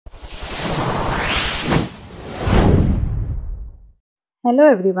Hello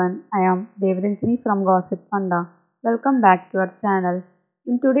everyone, I am Devranjani from Gossipfunda. Welcome back to our channel.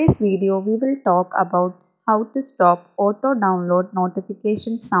 In today's video, we will talk about how to stop auto-download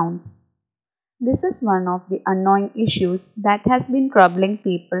notification sounds. This is one of the annoying issues that has been troubling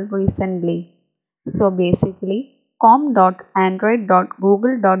people recently. So basically,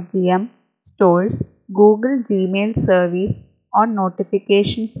 com.android.google.gm stores Google Gmail service or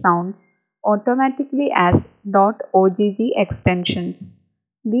notification sounds automatically as .ogg extensions.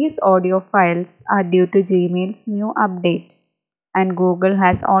 These audio files are due to Gmail's new update, and Google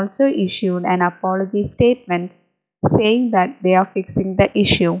has also issued an apology statement saying that they are fixing the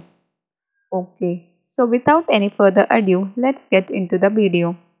issue. Okay, so without any further ado, let's get into the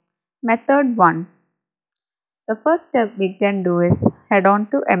video. Method 1. The first step we can do is head on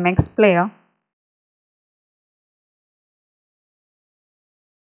to MXPlayer,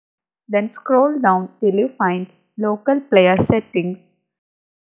 then scroll down till you find Local Player Settings,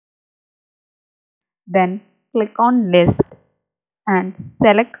 then click on List and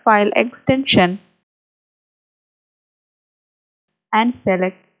select File Extension and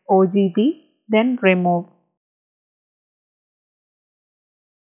select OGG, then Remove.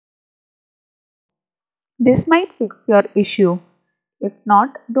 This might fix your issue. If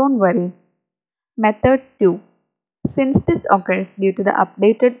not, don't worry. Method 2. Since this occurs due to the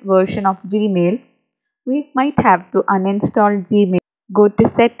updated version of Gmail, we might have to uninstall Gmail. Go to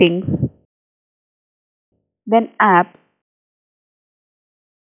Settings, then Apps,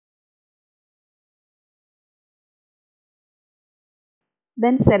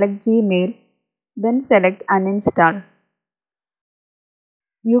 then select Gmail, then select Uninstall.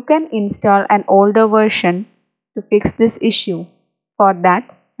 You can install an older version to fix this issue. For that,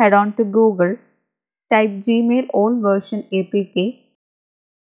 head on to Google, type Gmail old version APK,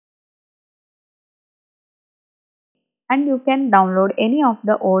 and you can download any of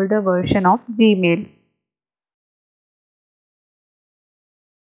the older version of Gmail.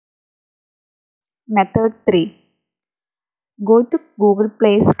 Method 3. Go to Google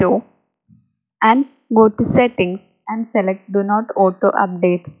Play Store and go to Settings and select Do Not Auto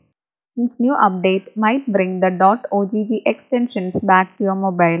Update. Since new update might bring the .ogg extensions back to your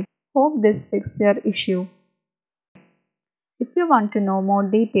mobile. Hope this fixes your issue. If you want to know more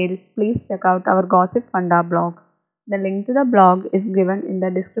details, please check out our Gossipfunda blog. The link to the blog is given in the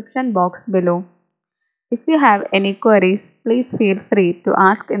description box below. If you have any queries, please feel free to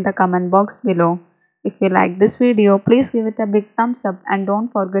ask in the comment box below. If you like this video, please give it a big thumbs up and don't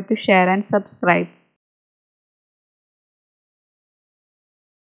forget to share and subscribe.